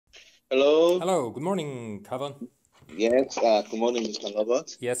Hello. Hello, good morning, Kevin. Yes. Good morning, Mr.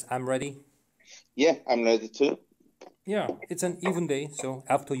 Robert. Yes, I'm ready. Yeah, I'm ready too. Yeah, it's an even day, so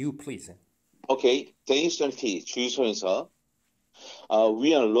after you, please. Okay. Day 30. 주유소에서.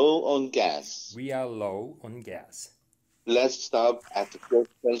 We are low on gas. We are low on gas. Let's stop at the gas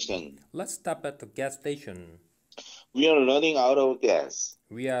station. Let's stop at the gas station. We are running out of gas.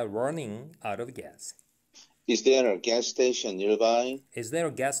 We are running out of gas. Is there a gas station nearby? Is there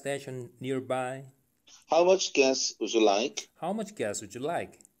a gas station nearby? How much gas would you like? How much gas would you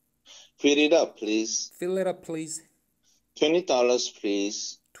like? Fill it up, please. Fill it up, please. $20,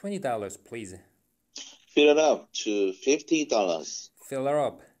 please. $20, please. Fill it up to $50. Fill it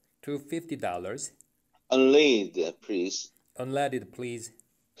up to $50. Unleaded, please. Unleaded, please.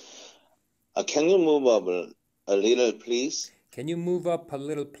 Can you move up a little, please? Can you move up a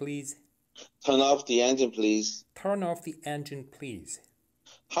little, please? Turn off the engine, please. Turn off the engine, please.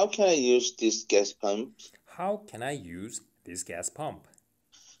 How can I use this gas pump? How can I use this gas pump?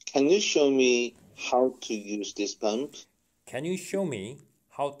 Can you show me how to use this pump? Can you show me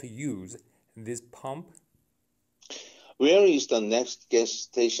how to use this pump? Where is the next gas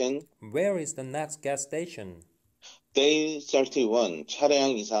station? Where is the next gas station? Day 31.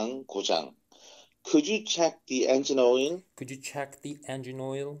 차량 이상 고장. Could you check the engine oil? Could you check the engine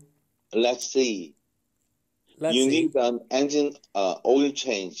oil? Let's see. Let's you see. need an engine oil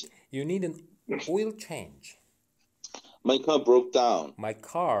change. You need an oil change. My car broke down. My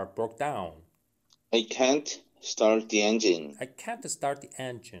car broke down. I can't start the engine. I can't start the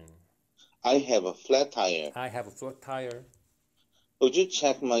engine. I have a flat tire. I have a flat tire. Would you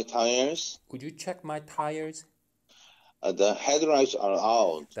check my tires? Could you check my tires? The headlights are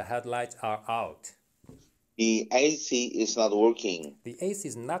out. The headlights are out. The AC is not working. The AC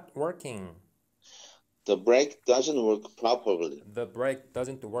is not working. The brake doesn't work properly. The brake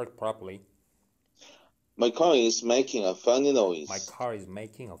doesn't work properly. My car is making a funny noise. My car is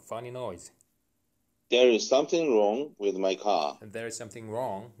making a funny noise. There is something wrong with my car. There is something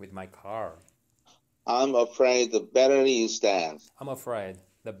wrong with my car. I'm afraid the battery is dead. I'm afraid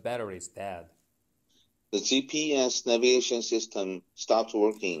the battery is dead. The GPS navigation system stopped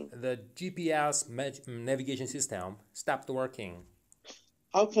working. The GPS navigation system stopped working.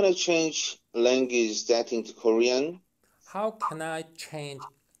 How can I change language setting to Korean? How can I change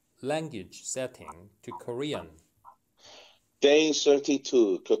language setting to Korean? Day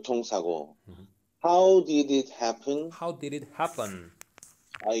 32. 교통사고. How did it happen? How did it happen?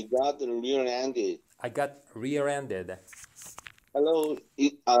 I got rear-ended. I got rear-ended. Hello,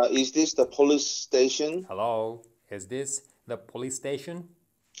 is this the police station? Hello, is this the police station?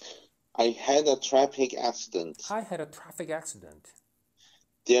 I had a traffic accident. I had a traffic accident.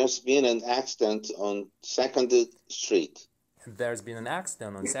 There's been an accident on 2nd Street. There's been an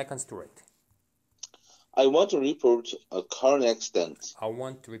accident on 2nd Street. I want to report a car accident. I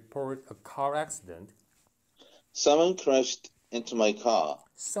want to report a car accident. Someone crashed into my car.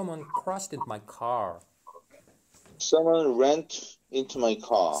 Someone crashed into my car. Someone ran into my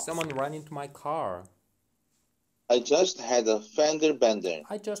car. Someone ran into my car. I just had a fender bender.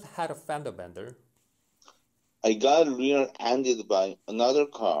 I just had a fender bender. I got rear-ended by another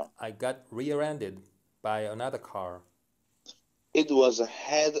car. I got rear-ended by another car. It was a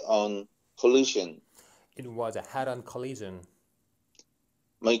head-on collision. It was a head-on collision.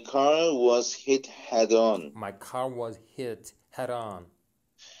 My car was hit head-on. My car was hit head-on.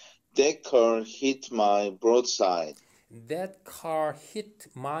 That car hit my broadside. That car hit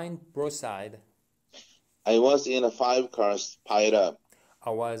my broadside. I was in a 5 cars pile-up.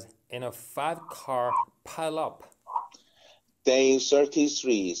 I was in a 5-car pile-up. Day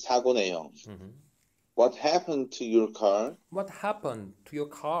 33, 사고 내용. What happened to your car? What happened to your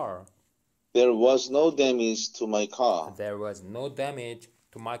car? There was no damage to my car. There was no damage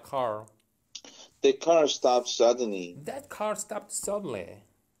to my car. The car stopped suddenly. That car stopped suddenly.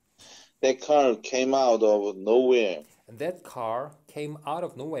 That car came out of nowhere. That car came out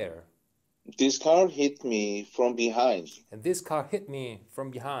of nowhere. This car hit me from behind. And this car hit me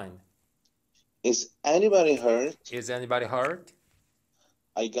from behind. Is anybody hurt? Is anybody hurt?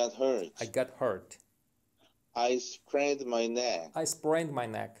 I got hurt. I got hurt. I sprained my neck. I sprained my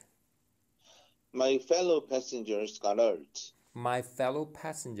neck. My fellow passengers got hurt. My fellow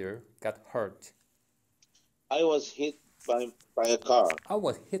passenger got hurt. I was hit by a car. I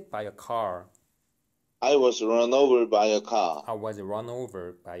was hit by a car. I was run over by a car. I was run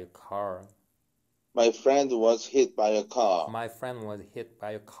over by a car. My friend was hit by a car. My friend was hit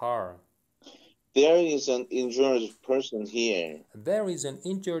by a car. There is an injured person here. There is an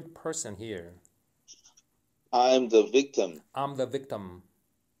injured person here. I'm the victim. I'm the victim.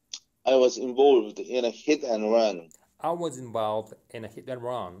 I was involved in a hit and run. I was involved in a hit and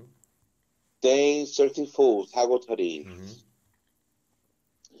run. Day 34, 사고 처리.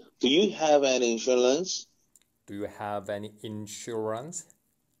 Do you have any insurance? Do you have any insurance?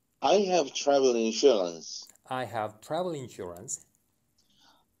 I have travel insurance. I have travel insurance.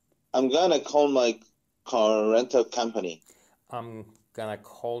 I'm gonna call my car rental company. I'm gonna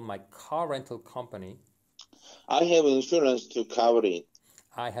call my car rental company. I have insurance to cover it.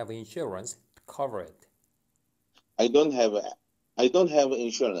 I have insurance to cover it. I don't have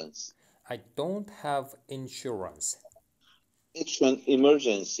insurance. I don't have insurance. It's an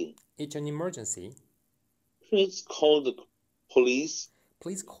emergency. It's an emergency. Please call the police.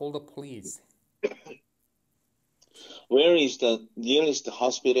 Please call the police. Where is the nearest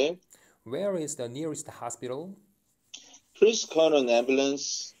hospital? Where is the nearest hospital? Please call an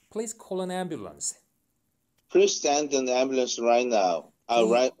ambulance. Please call an ambulance. Please send an ambulance right now.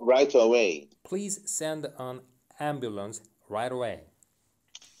 Right away. Please send an ambulance right away.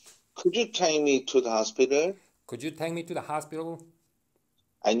 Could you take me to the hospital? Could you take me to the hospital?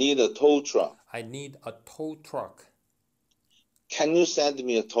 I need a tow truck. I need a tow truck. Can you send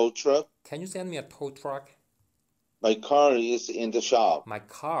me a tow truck? Can you send me a tow truck? My car is in the shop. My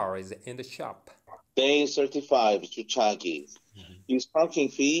car is in the shop. Day 35, 주차기. Is parking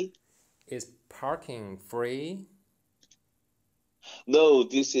fee? Is parking free? No,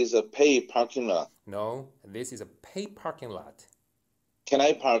 this is a paid parking lot. No, this is a paid parking lot. Can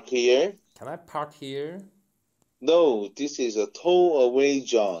I park here? Can I park here? No, this is a tow-away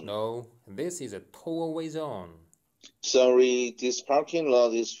zone. No, this is a tow-away zone. Sorry, this parking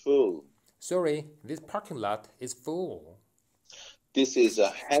lot is full. Sorry, this parking lot is full. This is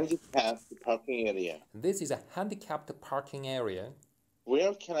a handicapped parking area. This is a handicapped parking area.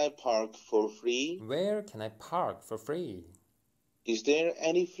 Where can I park for free? Where can I park for free? Is there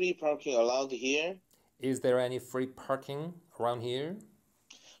any free parking allowed here? Is there any free parking around here?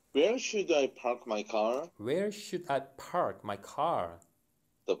 Where should I park my car? Where should I park my car?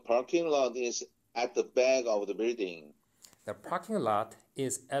 The parking lot is at the back of the building. The parking lot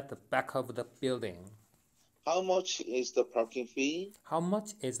is at the back of the building. How much is the parking fee? How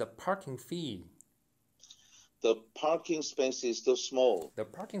much is the parking fee? The parking space is too small. The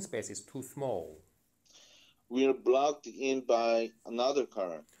parking space is too small. We are blocked in by another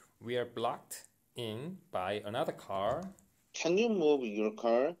car. We are blocked in by another car. Can you move your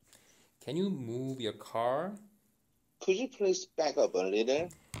car? Can you move your car? Could you please back up a little?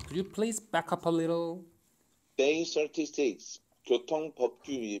 Could you please back up a little? Day 36, 교통법규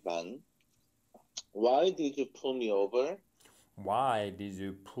위반. Why did you pull me over? Why did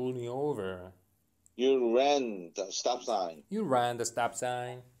you pull me over? You ran the stop sign. You ran the stop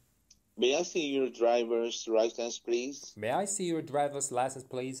sign. May I see your driver's license, please? May I see your driver's license,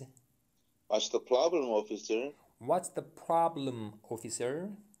 please? What's the problem, officer? What's the problem, officer?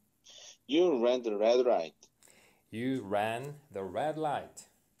 You ran the red light. You ran the red light.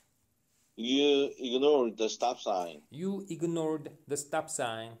 You ignored the stop sign. You ignored the stop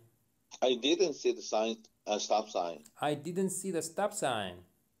sign. I didn't see the stop sign. I didn't see the stop sign.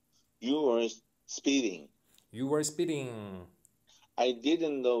 You were speeding. You were speeding. I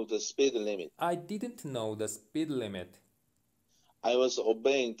didn't know the speed limit. I didn't know the speed limit. I was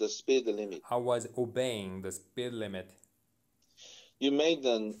obeying the speed limit. I was obeying the speed limit. You made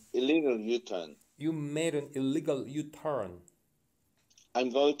an illegal U-turn. You made an illegal U-turn.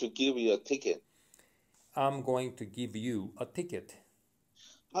 I'm going to give you a ticket. I'm going to give you a ticket.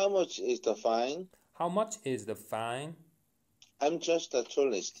 How much is the fine? How much is the fine? I'm just a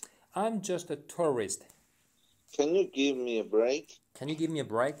tourist. I'm just a tourist. Can you give me a break? Can you give me a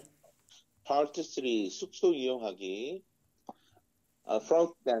break? Part 3, 숙소 이용하기.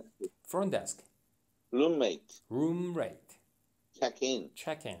 Front desk. Front desk. Roommate. Room rate. Check-in.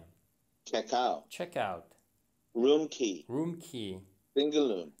 Check-in. Check-out. Check-out. Room key. Room key. Single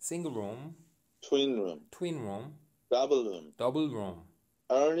room. Single room. Twin room. Twin room. Double room. Double room.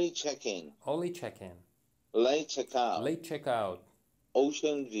 Early check-in. Early check-in. Late check-out. Late check-out.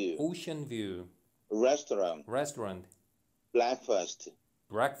 Ocean view. Ocean view. Restaurant. Restaurant. Breakfast.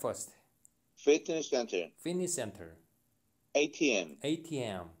 Breakfast. Fitness center. Fitness center. ATM.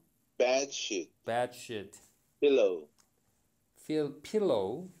 ATM. Bed sheet. Bed sheet. Pillow.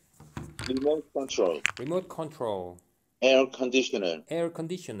 Pillow. Remote control. Remote control. Air conditioner. Air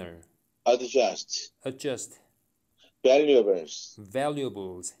conditioner. Adjust. Adjust. Valuables.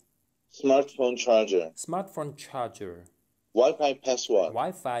 Valuables. Smartphone charger. Smartphone charger. Wi-Fi password.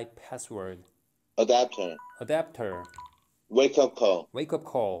 Wi-Fi password. Adapter. Adapter. Wake up call. Wake up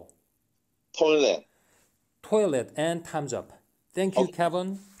call. Toilet. Toilet and time's up. Thank you,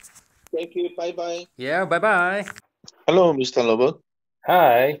 Kevin. Thank you. Bye-bye. Yeah, bye-bye. Hello, Mr. Robert.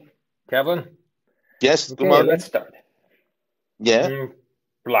 Hi, Kevin. Yes, good Okay, morning. let's start. Yeah,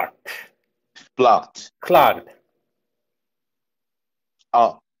 Blocked. blocked. Clogged.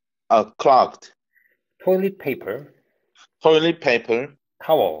 Clogged. Toilet paper. Toilet paper.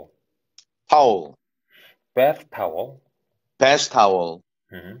 Towel. Towel. Bath towel. Bath towel.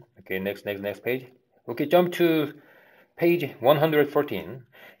 Okay, next page. Okay, jump to page 114.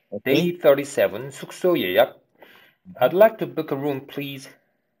 Okay. Day 37, 숙소 예약. I'd like to book a room, please.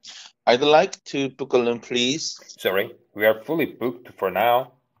 I'd like to book a room, please. Sorry, we are fully booked for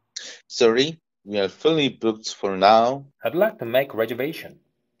now. Sorry, we are fully booked for now. I'd like to make a reservation.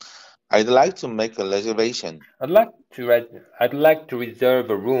 I'd like to make a reservation. I'd like to reserve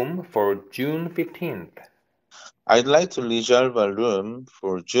a room for June 15th. I'd like to reserve a room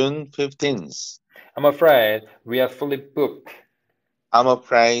for June 15th. I'm afraid we are fully booked. I'm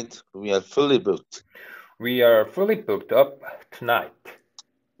afraid we are fully booked. We are fully booked up tonight.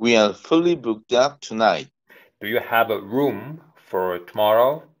 We are fully booked up tonight. Do you have a room for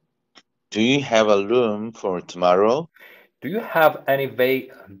tomorrow? Do you have a room for tomorrow? Do you have any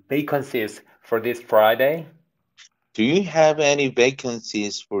vacancies for this Friday? Do you have any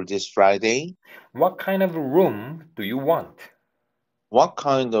vacancies for this Friday? What kind of room do you want? What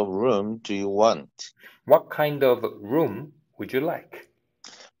kind of room do you want? What kind of room would you like?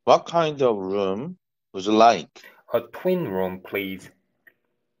 What kind of room would you like? A twin room, please.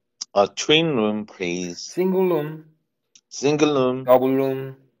 A twin room, please. Single room. Single room. Double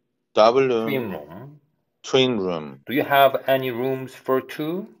room. Double room. Twin room. Twin room. Do you have any rooms for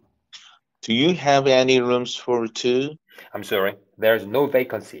two? Do you have any rooms for two? I'm sorry, there's no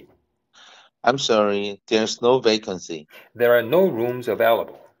vacancy. I'm sorry, there's no vacancy. There are no rooms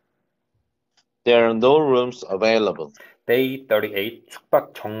available. There are no rooms available. Day 38,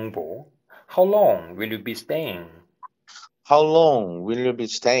 숙박 정보. How long will you be staying? How long will you be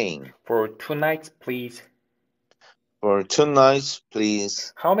staying? For 2 nights, please. For 2 nights,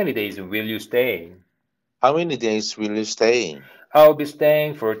 please. How many days will you stay? How many days will you stay? I'll be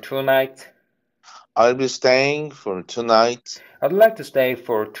staying for 2 nights. I'll be staying for 2 nights. I'd like to stay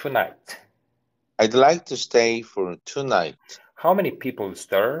for 2 nights. I'd like to stay for 2 nights. How many people,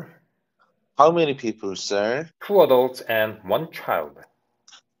 sir? How many people, sir? 2 adults and 1 child.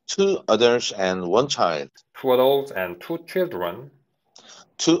 2 adults and 1 child. 2 adults and 2 children.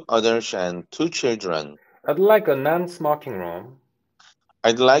 2 adults and 2 children. I'd like a non-smoking room.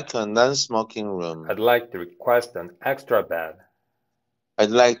 I'd like a non-smoking room. I'd like to request an extra bed.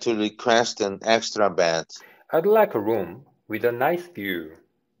 I'd like to request an extra bed. I'd like a room with a nice view.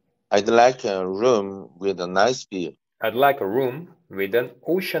 I'd like a room with a nice view. I'd like a room with an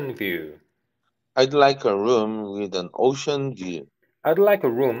ocean view. I'd like a room with an ocean view. I'd like a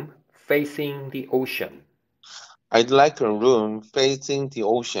room facing the ocean. I'd like a room facing the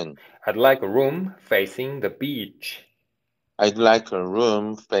ocean. I'd like a room facing the beach. I'd like a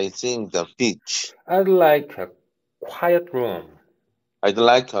room facing the beach. I'd like a quiet room. I'd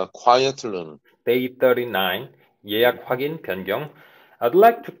like a quiet room. Day 39, 예약 확인 변경. I'd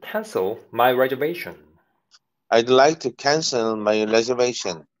like to cancel my reservation. I'd like to cancel my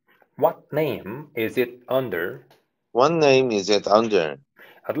reservation. What name is it under? What name is it under?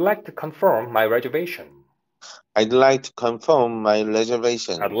 I'd like to confirm my reservation. I'd like to confirm my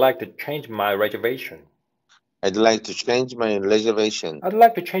reservation. I'd like to change my reservation. I'd like to change my reservation. I'd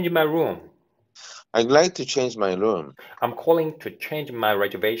like to change my room. I'd like to change my room. I'm calling to change my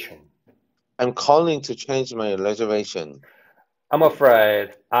reservation. I'm calling to change my reservation. I'm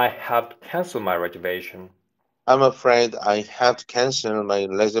afraid I have to cancel my reservation. I'm afraid I have to cancel my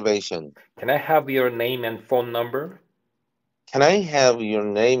reservation. Can I have your name and phone number? Can I have your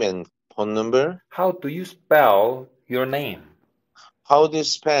name and phone number? How do you spell your name? How do you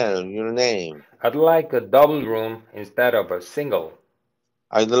spell your name? I'd like a double room instead of a single.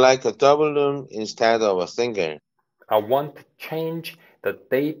 I'd like a double room instead of a single. I want to change the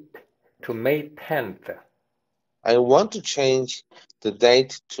date to May 10th. I want to change the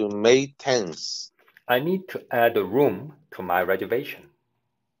date to May 10th. I need to add a room to my reservation.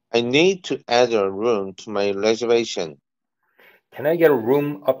 I need to add a room to my reservation. Can I get a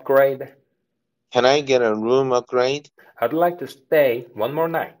room upgrade? Can I get a room upgrade? I'd like to stay one more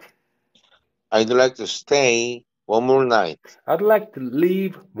night. I'd like to stay one more night. I'd like to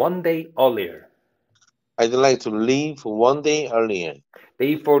leave 1 day earlier. I'd like to leave 1 day earlier.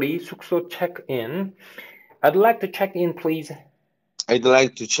 Day 40, 숙소 check-in. I'd like to check in, please. I'd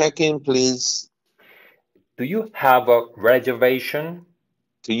like to check in, please. Do you have a reservation?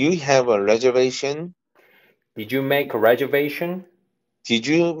 Do you have a reservation? Did you make a reservation? Did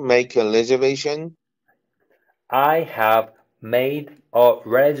you make a reservation? I have made a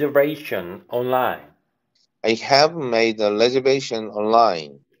reservation online. I have made a reservation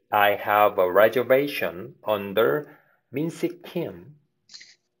online. I have a reservation under Mincy Kim.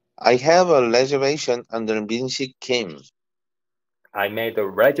 I have a reservation under Mincy Kim. I made a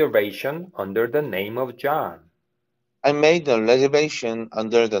reservation under the name of John. I made a reservation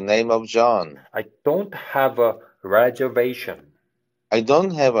under the name of John. I don't have a reservation. I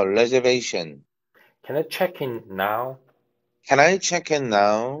don't have a reservation. Can I check in now? Can I check in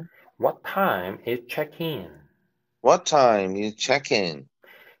now? What time is check-in? What time is check-in?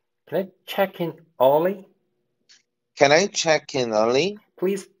 Can I check in early? Can I check in early?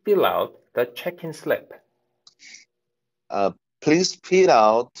 Please fill out the check-in slip. Please fill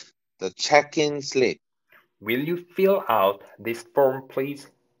out the check-in slip. Will you fill out this form, please?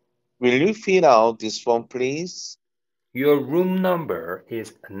 Will you fill out this form, please? Your room number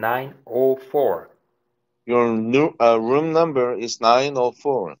is 904. Your room number is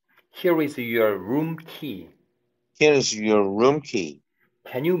 904. Here is your room key. Here is your room key.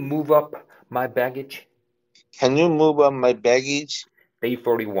 Can you move up my baggage? Can you move up my baggage? Day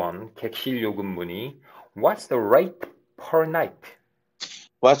 41, 객실 요금 문의. What's the rate per night?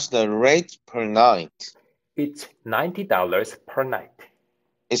 What's the rate per night? It's $90 per night.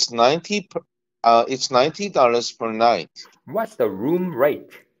 It's $90 per night. What's the room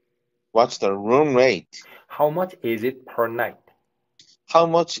rate? What's the room rate? How much is it per night? How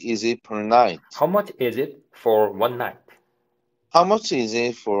much is it per night? How much is it for one night? How much is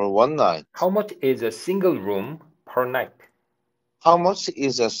it for one night? How much is a single room per night? How much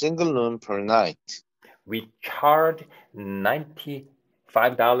is a single room per night? We charge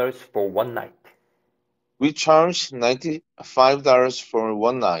 $95 for one night. We charge $95 for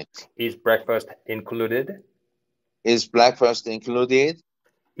one night. Is breakfast included? Is breakfast included?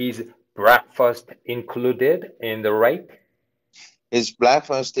 Is breakfast included in the rate? Is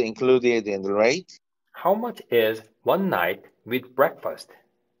breakfast included in the rate? How much is one night with breakfast?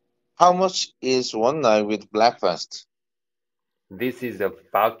 How much is one night with breakfast? This is a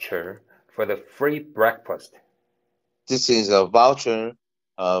voucher for the free breakfast. This is a voucher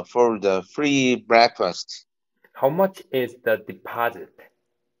for the free breakfast. How much is the deposit?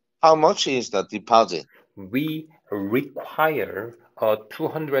 How much is the deposit? We require a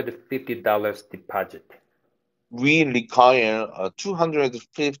 $250 deposit. We require a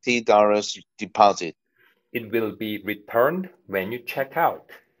 $250 deposit. It will be returned when you check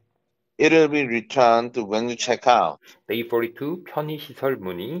out. It will be returned when you check out. Day 42, 편의시설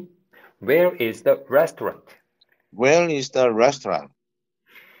문의. Where is the restaurant? Where is the restaurant?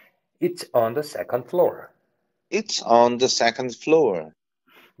 It's on the second floor. It's on the second floor.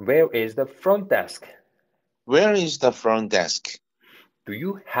 Where is the front desk? Where is the front desk? Do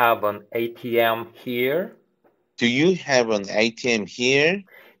you have an ATM here? Do you have an ATM here?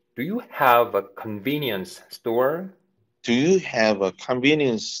 Do you have a convenience store? Do you have a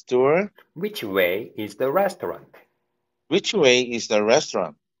convenience store? Which way is the restaurant? Which way is the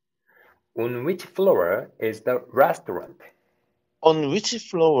restaurant? On which floor is the restaurant? On which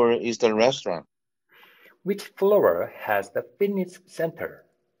floor is the restaurant? Which floor has the fitness center?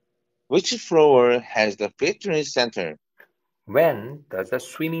 Which floor has the fitness center? When does the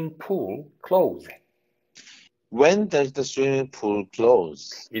swimming pool close? When does the swimming pool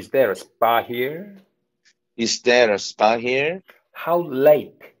close? Is there a spa here? Is there a spa here? How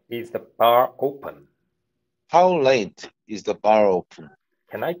late is the bar open? How late is the bar open?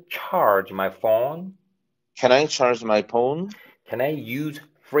 Can I charge my phone? Can I charge my phone? Can I use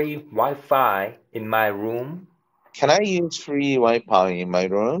free Wi-Fi in my room? Can I use free Wi-Fi in my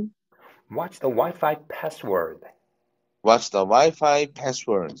room? What's the Wi-Fi password? What's the Wi-Fi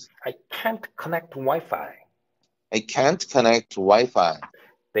password? I can't connect to Wi-Fi. I can't connect to Wi-Fi.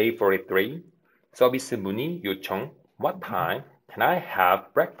 Day 43. 서비스 문의 요청. What time can I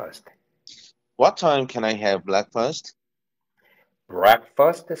have breakfast? What time can I have breakfast?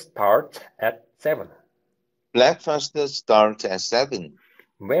 Breakfast starts at 7. Breakfast starts at 7.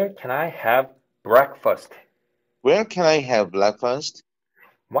 Where can I have breakfast? Where can I have breakfast?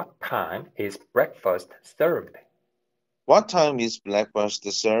 What time is breakfast served? What time is breakfast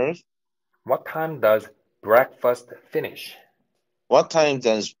served? What time does breakfast finish? What time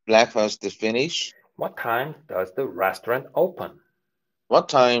does breakfast finish? What time does the restaurant open? What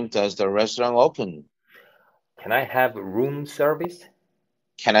time does the restaurant open? Can I have room service?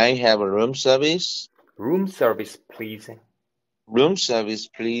 Can I have a room service? Room service, please. Room service,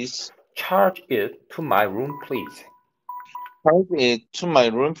 please. Charge it to my room, please. Charge it to my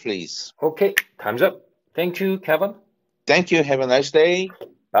room, please. Okay, time's up. Thank you, Kevin. Thank you. Have a nice day.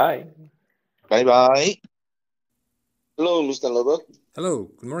 Bye. Bye-bye. Hello, Mr. Robert. Hello.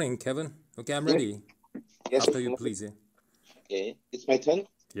 Good morning, Kevin. Okay, I'm ready. Yes, After you, please. Okay, it's my turn.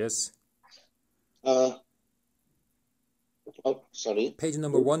 Yes. Sorry. Page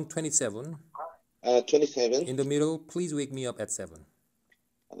number 127. 27. In the middle, please wake me up at 7.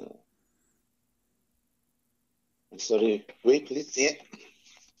 Sorry. Wait, please. Yeah.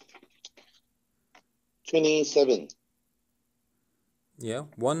 27. Yeah,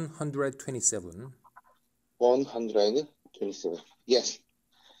 127. 127. Yes.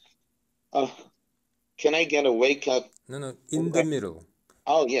 Can I get a wake up? No, in the middle.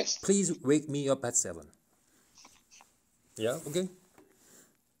 Oh, yes. Please wake me up at 7. Yeah, okay.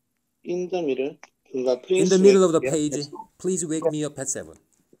 In the middle. In the middle of the page, please wake me up at 7.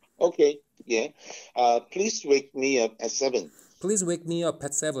 Okay, yeah. Please wake me up at 7. Please wake me up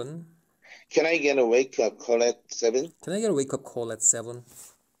at 7. Can I get a wake up call at 7? Can I get a wake up call at 7?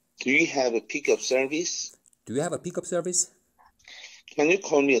 Do you have a pickup service? Do you have a pickup service? Can you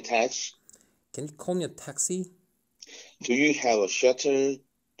call me a taxi? Can you call me a taxi? Do you have a shuttle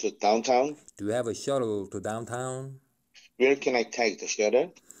to downtown? Do you have a shuttle to downtown? Where can I take the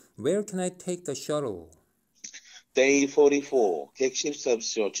shuttle? Where can I take the shuttle? Day 44. 객실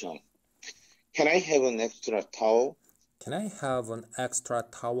서비스 요청. Can I have an extra towel? Can I have an extra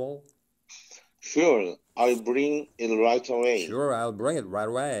towel? Sure, I'll bring it right away. Sure, I'll bring it right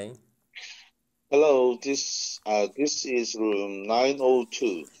away. Hello, this is room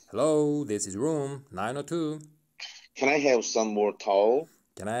 902. Hello, this is room 902. Can I have some more towel?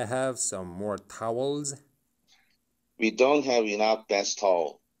 Can I have some more towels? We don't have enough bath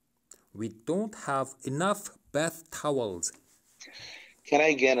towel. We don't have enough bath towels. Can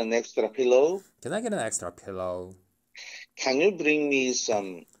I get an extra pillow? Can I get an extra pillow? Can you bring me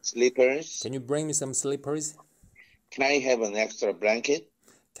some slippers? Can you bring me some slippers? Can I have an extra blanket?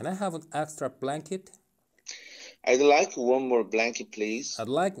 Can I have an extra blanket? I'd like one more blanket, please. I'd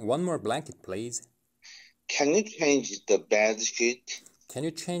like one more blanket, please. Can you change the bed sheet? Can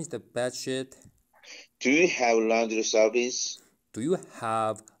you change the bed sheet? Do you have laundry service? Do you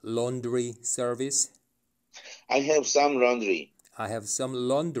have laundry service? I have some laundry. I have some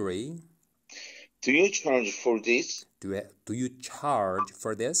laundry. Do you charge for this? Do you charge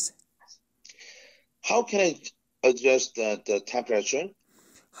for this? How can I adjust the temperature?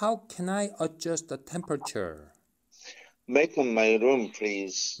 How can I adjust the temperature? Make up my room,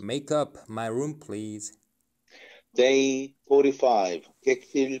 please. Make up my room, please. Day 45.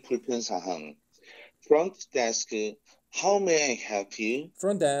 객실 불편사항. Front desk. How may I help you?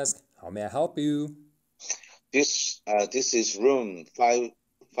 Front desk. How may I help you? This is room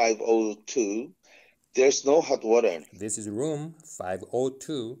 502. There's no hot water. This is room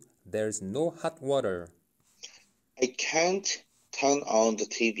 502. There's no hot water. I can't turn on the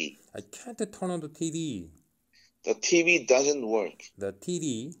TV. I can't turn on the TV. The TV doesn't work. The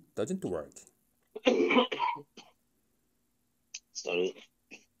TV doesn't work. Sorry.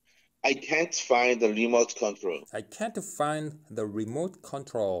 I can't find the remote control. I can't find the remote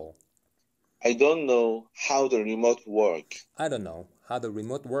control. I don't know how the remote works. I don't know how the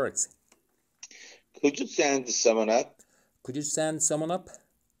remote works. Could you send someone up? Could you send someone up?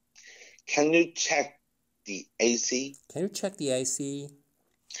 Can you check the AC? Can you check the AC?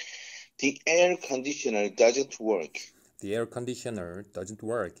 The air conditioner doesn't work. The air conditioner doesn't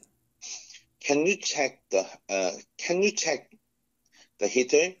work. Can you check the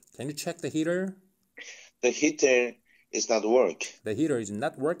heater? Can you check the heater? The heater is not working. The heater is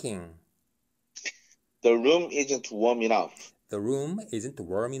not working. The room isn't warm enough. The room isn't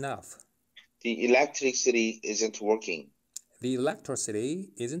warm enough. The electricity isn't working. The electricity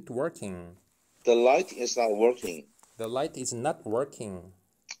isn't working. The light is not working. The light is not working.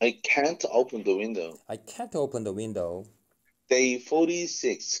 I can't open the window. I can't open the window. Day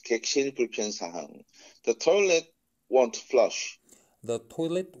 46. 객실 불편사항. The toilet won't flush. The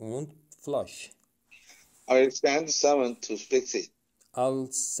toilet won't flush. I'll send someone to fix it.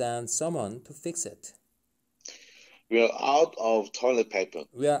 I'll send someone to fix it. We're out of toilet paper.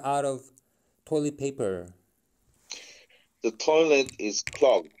 We are out of toilet paper. The toilet is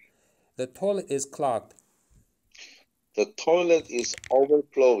clogged. The toilet is clogged. The toilet is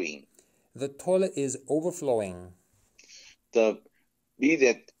overflowing. The toilet is overflowing. The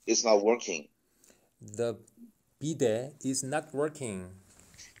bidet is not working. The bidet is not working.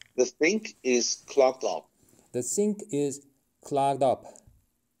 The sink is clogged up. The sink is clogged up.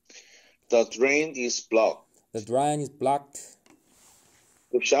 The drain is blocked. The drain is blocked.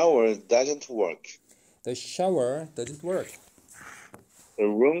 The shower doesn't work. The shower doesn't work. The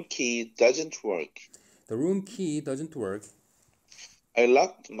room key doesn't work. The room key doesn't work. I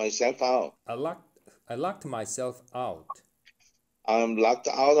locked myself out. I locked myself out. I'm locked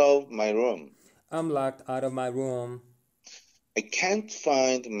out of my room. I'm locked out of my room. I can't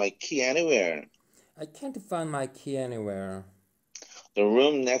find my key anywhere. I can't find my key anywhere. The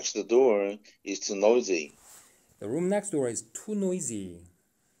room next door is too noisy. The room next door is too noisy.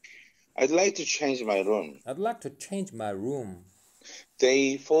 I'd like to change my room. I'd like to change my room.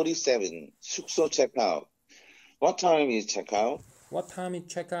 Day 47, 숙소 checkout. What time is checkout? What time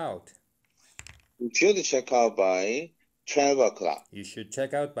is checkout? You should check out by 12 o'clock. You should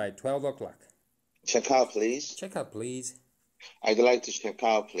check out by 12 o'clock. Check out, please. Check out, please. I'd like to check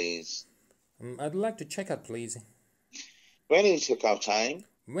out, please. I'd like to check out, please. When is checkout time?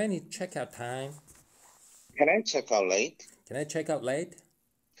 When is checkout time? Can I check out late? Can I check out late?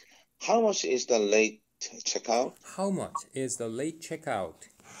 How much is the late checkout? How much is the late checkout?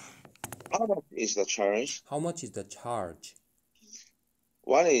 How much is the charge? How much is the charge?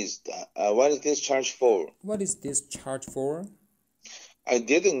 What is this charge for? What is this charge for? I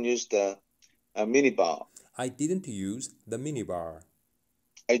didn't use the minibar. I didn't use the minibar.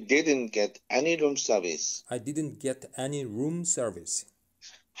 I didn't get any room service. I didn't get any room service.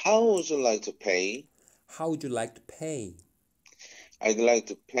 How would you like to pay? How would you like to pay? I'd like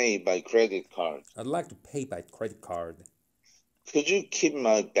to pay by credit card. I'd like to pay by credit card. Could you keep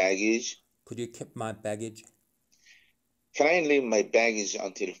my baggage? Could you keep my baggage? Can I leave my baggage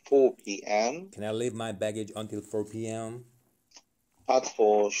until 4 p.m.? Can I leave my baggage until 4 p.m.? Part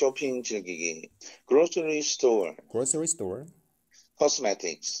 4, 쇼핑 즐기기. Grocery store. Grocery store.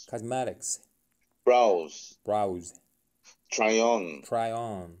 Cosmetics. Cosmetics. Browse. Browse. Try on. Try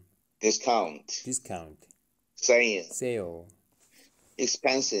on. Discount. Discount. Sale. Sale.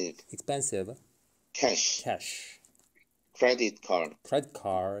 Expensive. Expensive. Cash. Cash. Credit card. Credit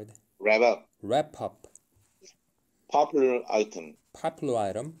card. Wrap up. Wrap up. Popular item. Popular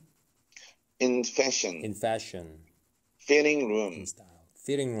item. In fashion. In fashion. Fitting room. In style.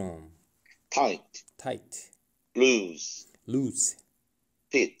 Fitting room. Tight. Tight. Loose. Loose.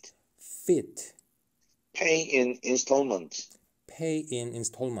 Fit. Fit. Pay in installments. Pay in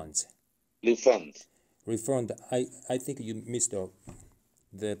installments. Refund. Refund. I think you missed the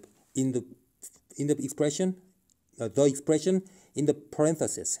expression in the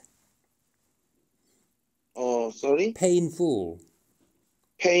parenthesis. Oh, sorry? Pay in full.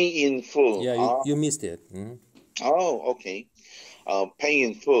 Pay in full. Yeah, you missed it. Mm. Oh, okay. Pay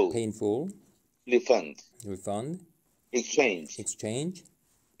in full. Pay in full. Refund. Refund. Exchange. Exchange.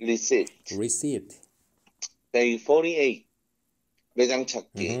 Receipt. Receipt. Day 48. 매장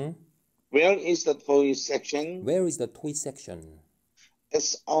찾기. Where is the toy section? Where is the toy section?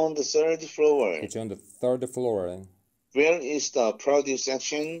 It's on the third floor. It's on the third floor. Where is the produce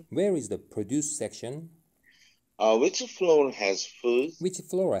section? Where is the produce section? Which floor has food? Which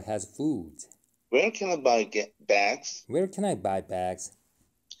floor has food? Where can I buy bags? Where can I buy bags?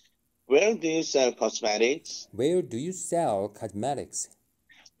 Where do you sell cosmetics? Where do you sell cosmetics?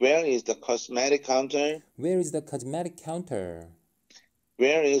 Where is the cosmetic counter? Where is the cosmetic counter?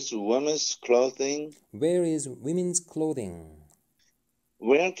 Where is women's clothing? Where is women's clothing?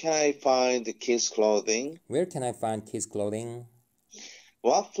 Where can I find kids' clothing? Where can I find kids' clothing?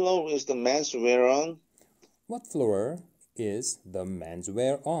 What floor is the menswear on? What floor is the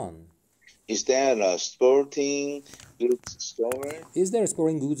menswear on? Is there a sporting goods store? Is there a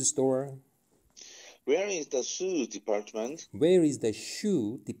sporting goods store? Where is the shoe department? Where is the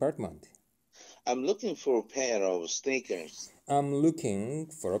shoe department? I'm looking for a pair of sneakers. I'm looking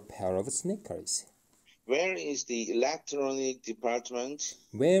for a pair of sneakers. Where is the electronic department?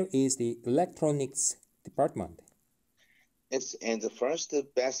 Where is the electronics department? It's in the first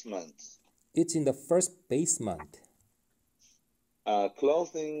basement. It's in the first basement.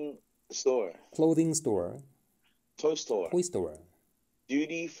 Clothing store. Clothing store. Toy store. Toy store.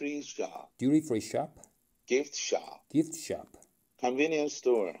 Duty-free shop. Duty-free shop. Gift shop. Gift shop. Convenience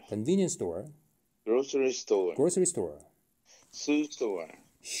store. Convenience store. Grocery store. Grocery store. Shoe store.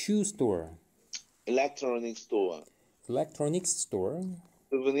 Shoe store. Electronic store. Electronics store.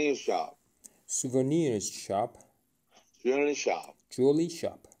 Souvenir shop. Souvenirs shop. Jewelry shop. Jewelry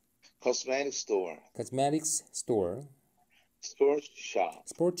shop. Cosmetic store. Cosmetics store. Sports shop.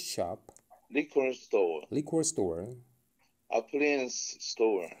 Sports shop. Liquor store. Liquor store. Appliance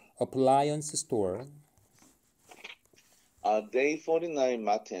store. Appliance store. Day 49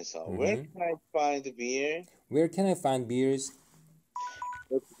 마트에서. Where can I find beer? Where can I find beers?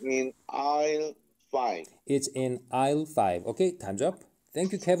 It's in aisle 5. It's in aisle 5. Okay, time's up.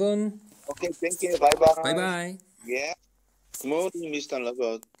 Thank you, Kevin. Okay, thank you. Bye-bye. Bye-bye. Yeah. Good morning, Mr.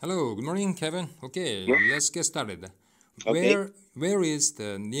 Lovett. Hello, good morning, Kevin. Okay, let's get started. Okay. Where is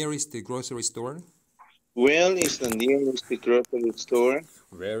the nearest grocery store? Where is the nearest grocery store?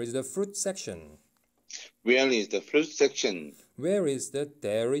 Where is the fruit section? Where is the fruit section? Where is the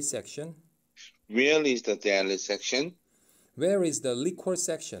dairy section? Where is the dairy section? Where is the liquor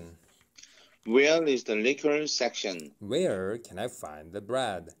section? Where is the liquor section? Where can I find the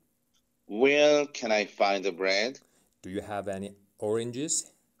bread? Where can I find the bread? Do you have any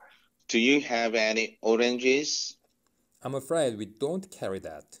oranges? Do you have any oranges? I'm afraid we don't carry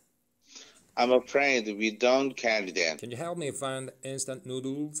that. I'm afraid we don't carry that. Can you help me find instant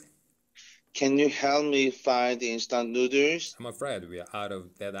noodles? Can you help me find instant noodles? I'm afraid we are out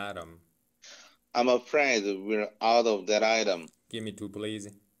of that item. I'm afraid we're out of that item. Give me two, please.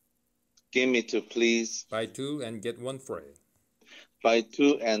 Give me two, please. Buy two and get one free. Buy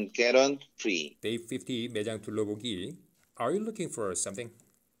two and get one free. Day 50 매장 둘러보기. Are you looking for something?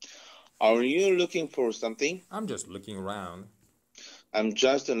 Are you looking for something? I'm just looking around. I'm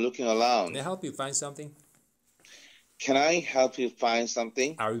just looking around. Can I help you find something? Can I help you find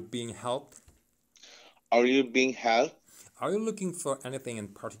something? Are you being helped? Are you being helped? Are you looking for anything in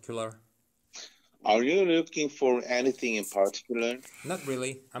particular? Are you looking for anything in particular? Not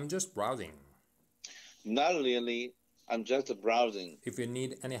really. I'm just browsing. Not really. I'm just browsing. If you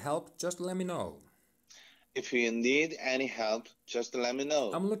need any help, just let me know. If you need any help, just let me know.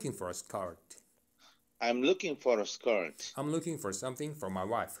 I'm looking for a skirt. I'm looking for a skirt. I'm looking for something for my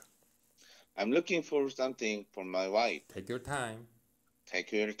wife. I'm looking for something for my wife. Take your time.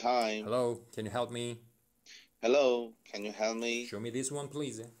 Take your time. Hello, can you help me? Hello, can you help me? Show me this one,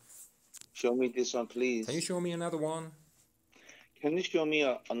 please. Show me this one, please. Can you show me another one? Can you show me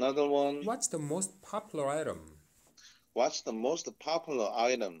another one? What's the most popular item? What's the most popular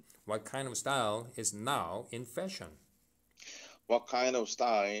item? What kind of style is now in fashion? What kind of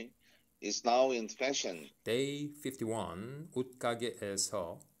style is now in fashion? Day 51,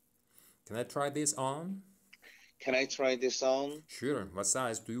 옷가게에서. Can I try this on? Can I try this on? Sure. What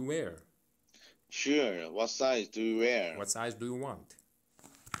size do you wear? Sure. What size do you wear? What size do you want?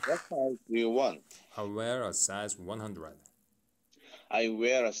 What size do you want? I wear a size 100. I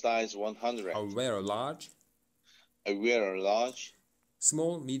wear a size 100. I wear a large. I wear a large.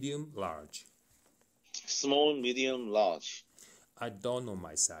 Small, medium, large. Small, medium, large. I don't know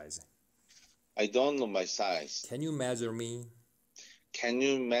my size. I don't know my size. Can you measure me? Can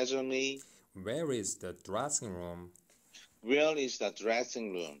you measure me? Where is the dressing room? Where is the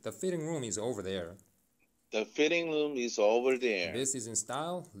dressing room? The fitting room is over there. The fitting room is over there. This is in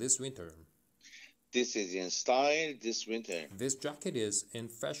style this winter. This is in style this winter. This jacket is in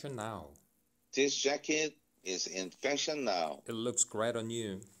fashion now. This jacket is in fashion now. It looks great on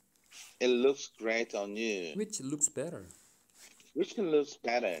you. It looks great on you. Which looks better? Which looks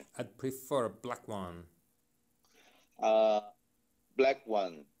better? I'd prefer a black one. Black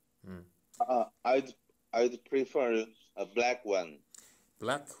one. I'd prefer a black one.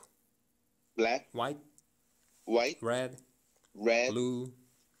 Black, Black, white, white, red, blue,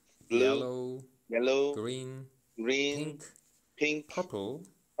 blue, yellow, green, green, pink, purple,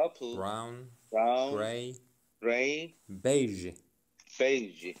 purple, brown, brown, gray, beige.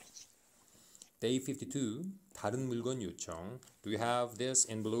 Day 52, 다른 물건 요청. Do you have this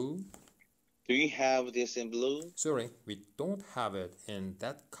in blue? Do you have this in blue? Sorry, we don't have it in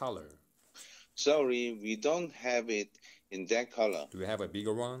that color. Sorry, we don't have it in that color. Do you have a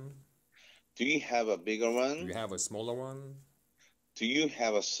bigger one? Do you have a bigger one? Do you have a smaller one? Do you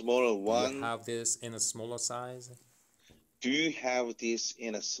have a smaller one? Do you have this in a smaller size? Do you have this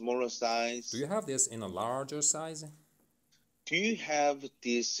in a smaller size? Do you have this in a larger size? Do you have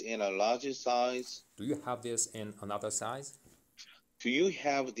this in a larger size? Do you have this in another size? Do you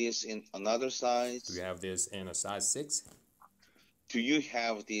have this in another size? Do you have this in a size 6? Do you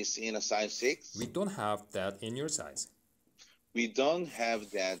have this in a size 6? We don't have that in your size. We don't have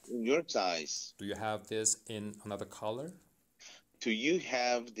that in your size. Do you have this in another color? Do you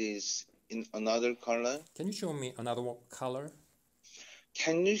have this in another color? Can you show me another color?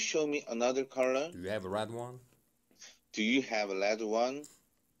 Can you show me another color? Do you have a red one? Do you have a red one?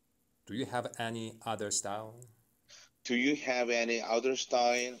 Do you have any other style? Do you have any other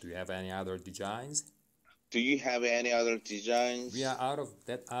style? Do you have any other designs? Do you have any other designs? We are out of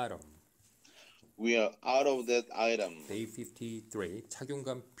that item. We are out of that item. Day 53,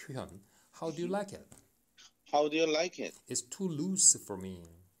 착용감 표현. How do you like it? How do you like it? It's too loose for me.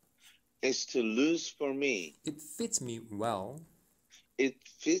 It's too loose for me. It fits me well. It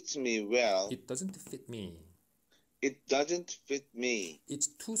fits me well. It doesn't fit me. It doesn't fit me. It's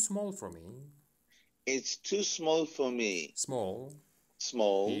too small for me. It's too small for me. Small,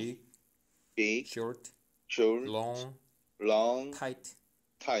 Small, big, short, short, long,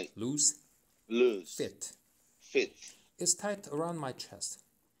 tight, loose, loose, fit. It's tight around my chest.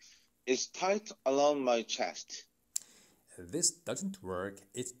 It's tight around my chest. This doesn't work.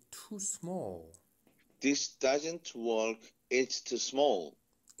 It's too small. This doesn't work. It's too small.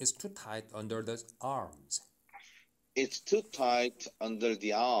 It's too tight under the arms. It's too tight under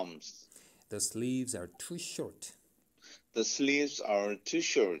the arms. The sleeves are too short. The sleeves are too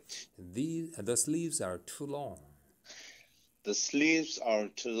short. The sleeves are too long. The sleeves are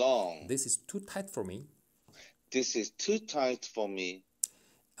too long. This is too tight for me. This is too tight for me.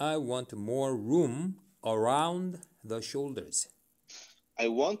 I want more room around the shoulders. I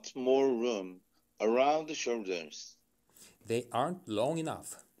want more room around the shoulders. They aren't long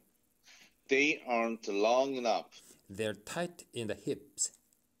enough. They aren't long enough. They're tight in the hips.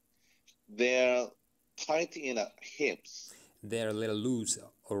 They're tight in the hips. They're a little loose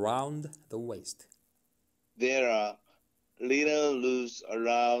around the waist. They're a little loose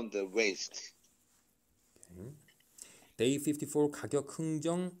around the waist. Okay. Day 54 가격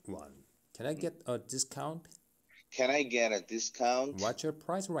흥정 1. Can I get a discount? Can I get a discount? What's your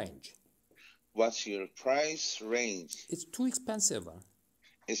price range? What's your price range? It's too expensive.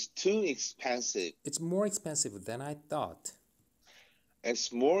 It's too expensive. It's more expensive than I thought.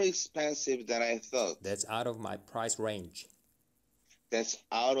 It's more expensive than I thought. That's out of my price range. That's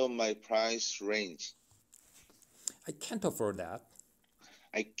out of my price range. I can't afford that.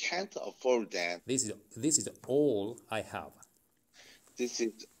 I can't afford that. This is all I have. This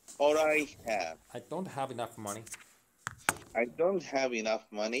is all I have. I don't have enough money. I don't have enough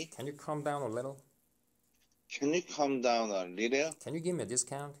money. Can you calm down a little? Can you calm down a little? Can you give me a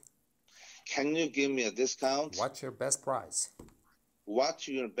discount? Can you give me a discount? What's your best price? What's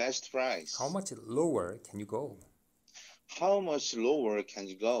your best price? How much lower can you go? How much lower can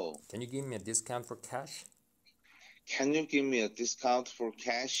you go? Can you give me a discount for cash? Can you give me a discount for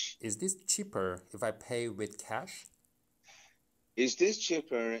cash? Is this cheaper if I pay with cash? Is this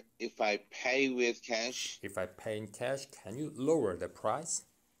cheaper if I pay with cash? If I pay in cash, can you lower the price?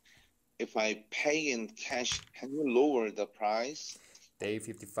 If I pay in cash, can you lower the price? Day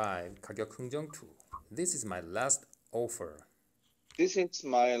 55, 가격 흥정 2. This is my last offer. This is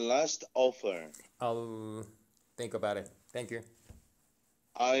my last offer. I'll think about it. Thank you.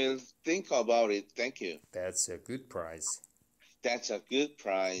 I'll think about it. Thank you. That's a good price. That's a good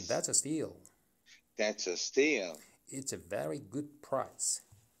price. That's a steal. That's a steal. It's a very good price.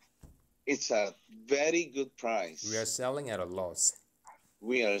 It's a very good price. We are selling at a loss.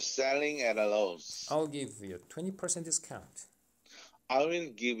 We are selling at a loss. I'll give you a 20% discount. I will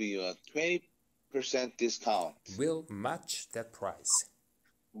give you a 20% discount. We'll match that price.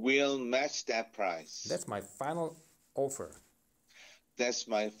 We'll match that price. That's my final offer. That's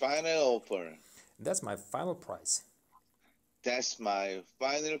my final offer. That's my final price. That's my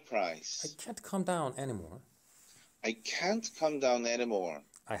final price. I can't come down anymore. I can't come down anymore.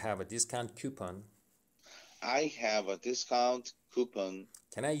 I have a discount coupon. I have a discount coupon.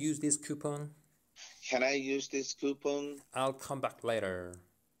 Can I use this coupon? Can I use this coupon? I'll come back later.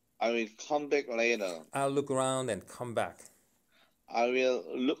 I will come back later. I'll look around and come back. I will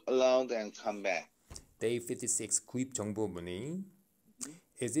look around and come back. Day 56 구입 정보 문의.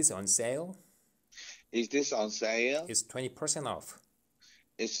 Is this on sale? Is this on sale? It's 20% off.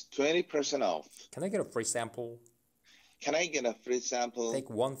 It's 20% off. Can I get a free sample? Can I get a free sample?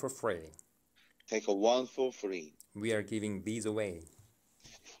 Take one for free. Take a one for free. We are giving these away.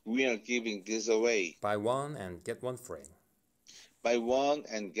 We are giving this away. Buy one and get one free. Buy one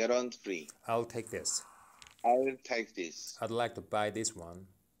and get one free. I'll take this. I will take this. I'd like to buy this one.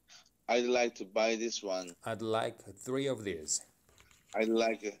 I'd like to buy this one. I'd like 3 of these. I'd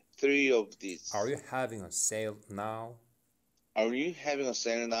like 3 of these. Are you having a sale now? Are you having a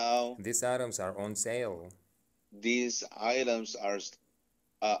sale now? These items are on sale. These items are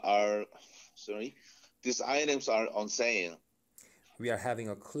These items are on sale. We are having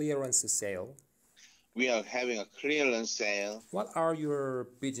a clearance sale. We are having a clearance sale. What are your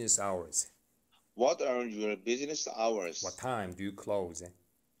business hours? What are your business hours? What time do you close?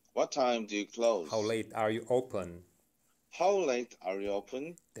 What time do you close? How late are you open? How late are you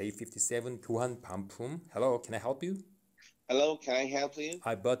open? Day 57 교환 반품. Hello, can I help you? Hello, can I help you?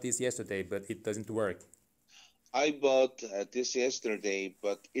 I bought this yesterday, but it doesn't work. I bought this yesterday,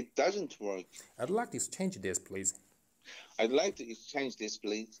 but it doesn't work. I'd like to exchange this, please. I'd like to exchange this,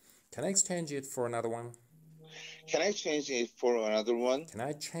 please. Can I exchange it for another one? Can I change it for another one? Can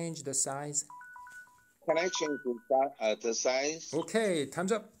I change the size? Can I change the size? Okay,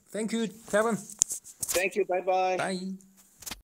 time's up. Thank you, Kevin. Thank you. Bye-bye. Bye.